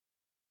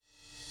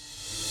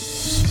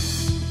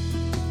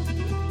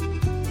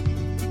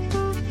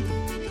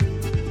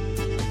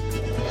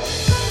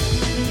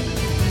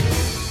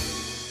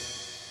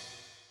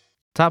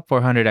Top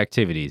 400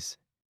 activities.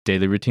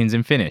 Daily routines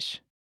in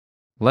Finnish.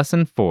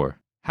 Lesson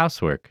 4.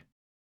 Housework.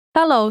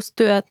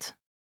 Taloustyöt.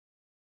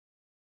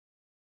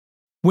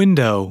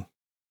 Window.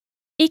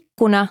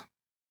 Ikkuna.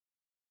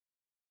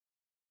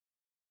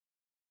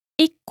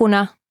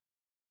 Ikkuna.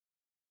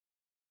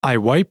 I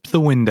wipe the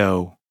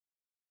window.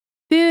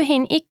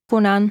 Pyyhin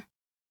ikkunan.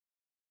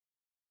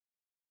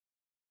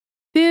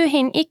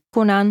 Pyyhin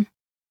ikkunan.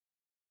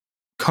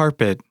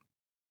 Carpet.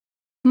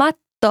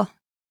 Matto.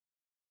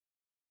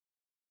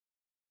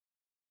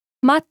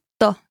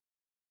 Matto.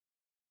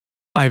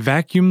 I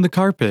vacuum the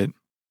carpet.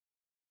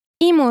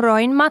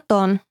 Imuroin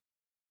maton.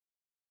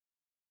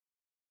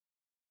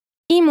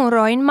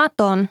 Imuroin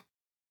maton.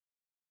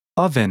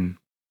 Oven.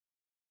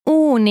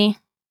 Uuni.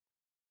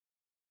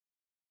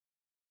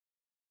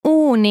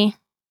 Uuni.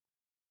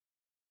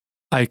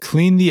 I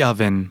clean the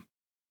oven.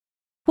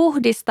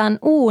 Puhdistan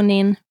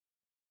uunin.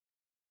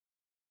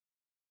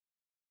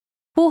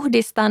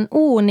 Puhdistan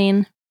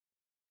uunin.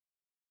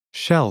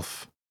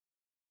 Shelf.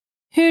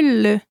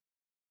 Hylly.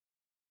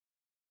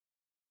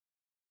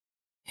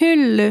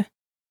 Hylly.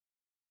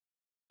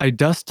 I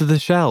dust the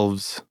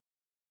shelves.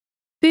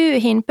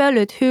 Pyyhin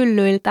pölyt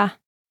hyllyiltä.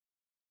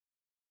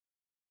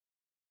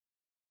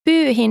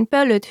 Pyyhin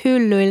pölyt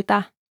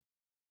hyllyiltä.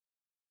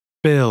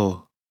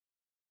 Bill.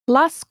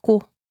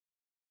 Lasku.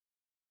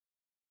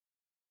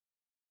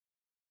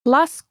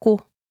 Lasku.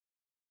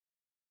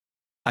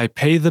 I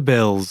pay the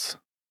bills.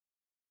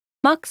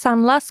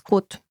 Maksan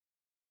laskut.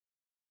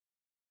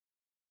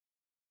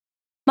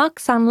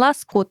 Maksan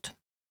laskut.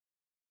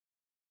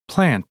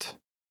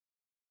 Plant.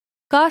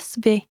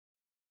 Kasvi.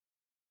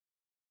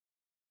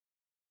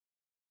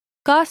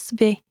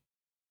 Kasvi.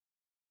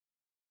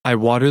 I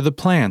water the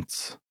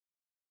plants.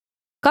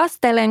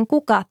 Kastelen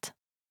kukat.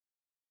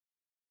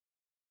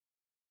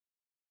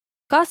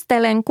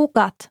 Kastelen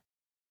kukat.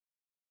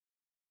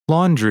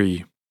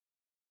 Laundry.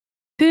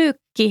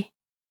 Pyykki.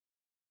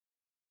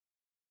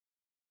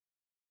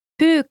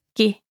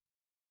 Pyykki.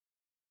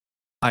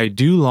 I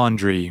do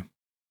laundry.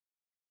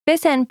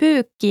 Pesen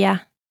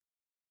pyykkiä.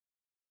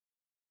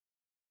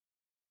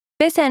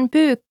 Pesen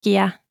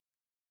pyykkiä.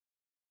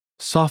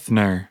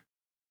 Softener.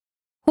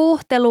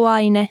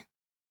 Huuhteluaine.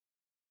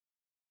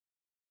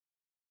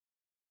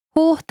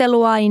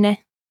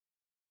 Huuhteluaine.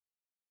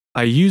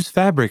 I use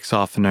fabric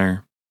softener.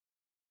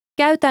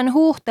 Käytän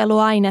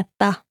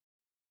huuhteluainetta.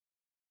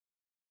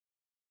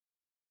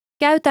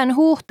 Käytän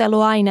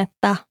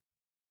huuhteluainetta.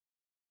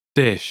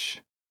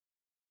 Dish.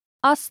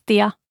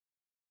 Astia.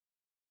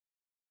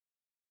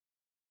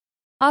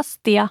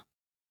 Astia.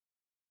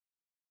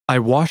 I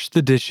wash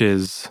the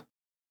dishes.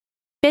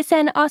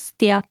 Pesen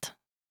astiat.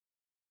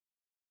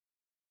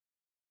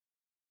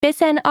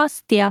 Pesen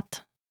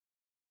astiat.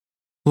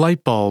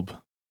 Light bulb.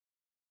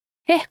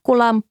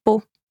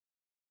 Hehkulamppu.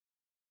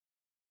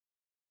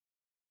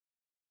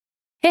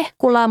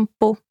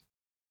 Hehkulamppu.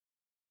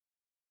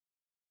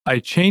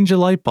 I change a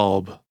light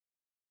bulb.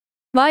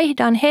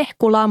 Vaihdan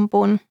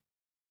hehkulampun.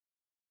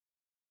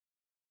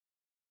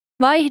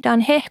 Vaihdan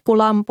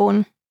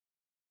hehkulampun.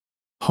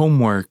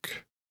 Homework.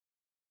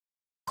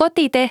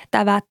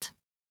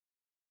 Kotitehtävät.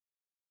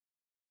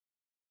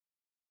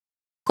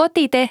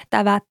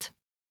 Kotitehtävät.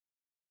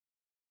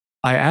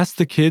 I ask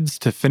the kids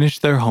to finish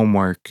their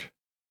homework.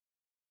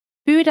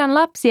 Pyydän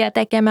lapsia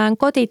tekemään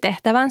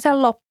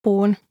kotitehtävänsä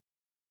loppuun.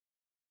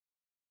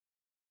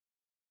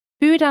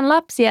 Pyydän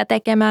lapsia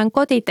tekemään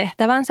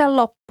kotitehtävänsä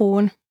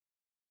loppuun.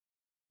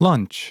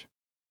 Lunch.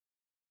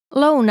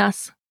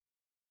 Lounas.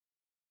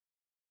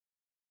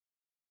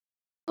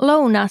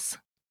 Lounas.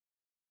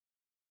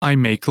 I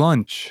make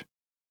lunch.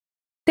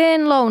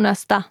 Teen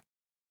lounasta.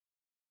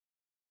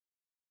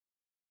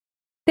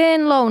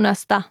 Teen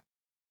lounasta.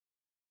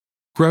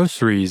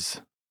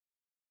 Groceries.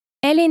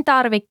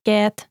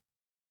 Elintarvikkeet.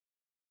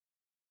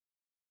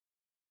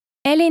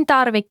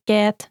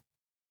 Elintarvikkeet.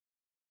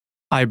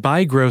 I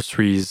buy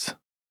groceries.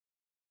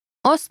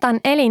 Ostan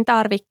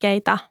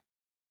elintarvikkeita.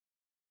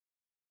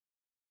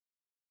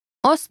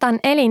 Ostan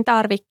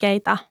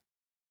elintarvikkeita.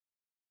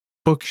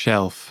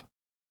 Bookshelf.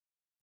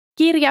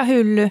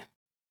 Kirjahylly.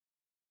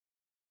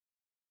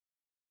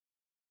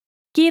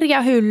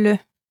 Kirjahylly.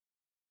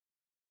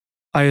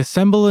 I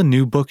assemble a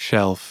new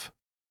bookshelf.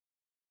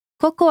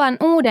 Kokoan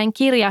uuden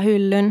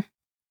kirjahyllyn.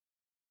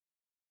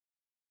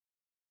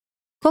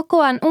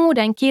 Kokoan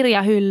uuden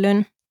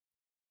kirjahyllyn.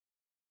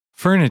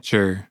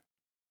 Furniture.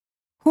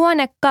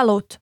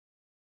 Huonekalut.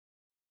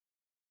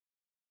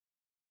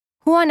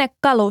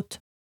 Huonekalut.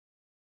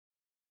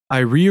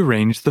 I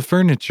rearrange the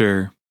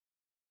furniture.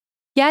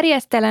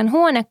 Järjestelen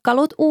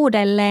huonekalut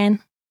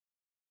uudelleen.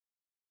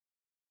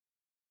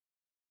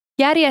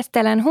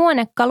 Järjestelen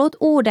huonekalut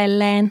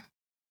uudelleen.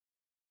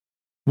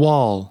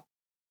 Wall.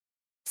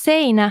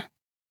 Seinä.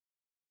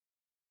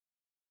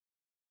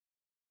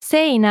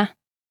 Seinä.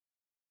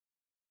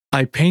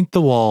 I paint the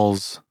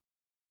walls.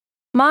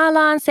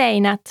 Maalaan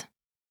seinät.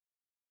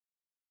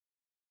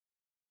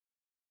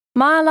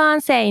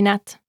 Maalaan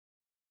seinät.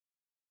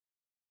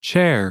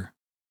 Chair.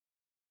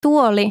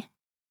 Tuoli.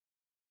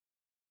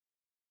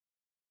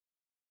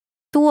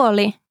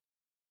 Tuoli.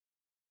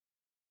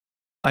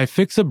 I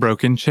fix a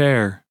broken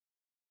chair.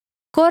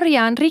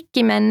 Korjaan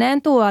rikki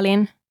menneen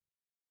tuolin.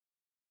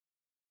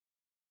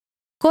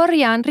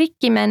 Korjaan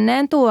rikki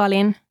menneen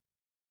tuolin.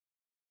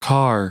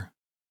 Car.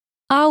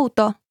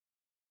 Auto.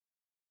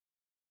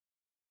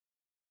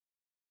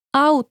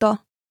 Auto.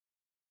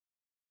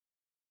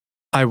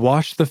 I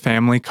wash the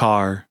family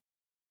car.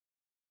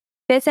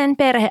 Pesen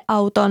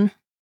perheauton.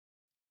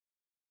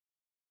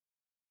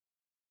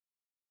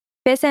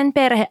 Pesen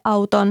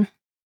perheauton.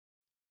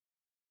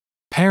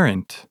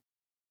 Parent.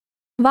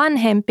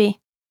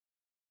 Vanhempi.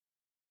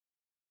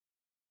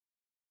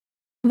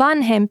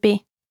 Vanhempi.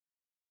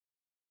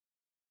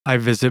 I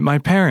visit my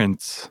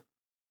parents.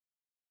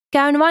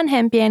 Käyn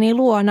vanhempieni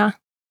luona.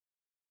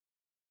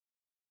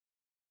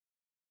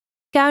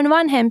 Käyn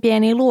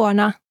vanhempieni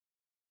luona.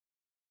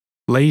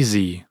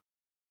 Lazy.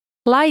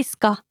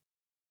 Laiska.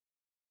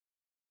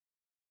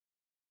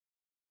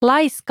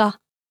 Laiska.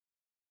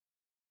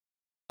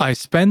 I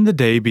spend the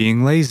day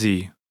being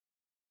lazy.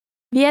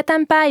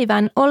 Vietän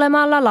päivän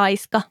olemalla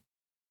laiska.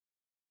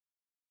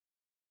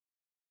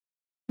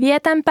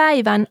 Vietän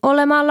päivän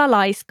olemalla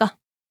laiska.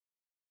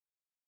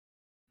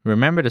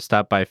 Remember to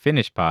stop by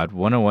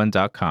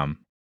finishpod101.com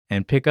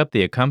and pick up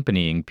the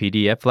accompanying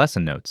PDF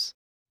lesson notes.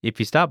 If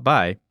you stop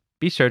by,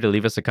 be sure to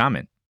leave us a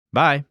comment.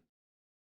 Bye!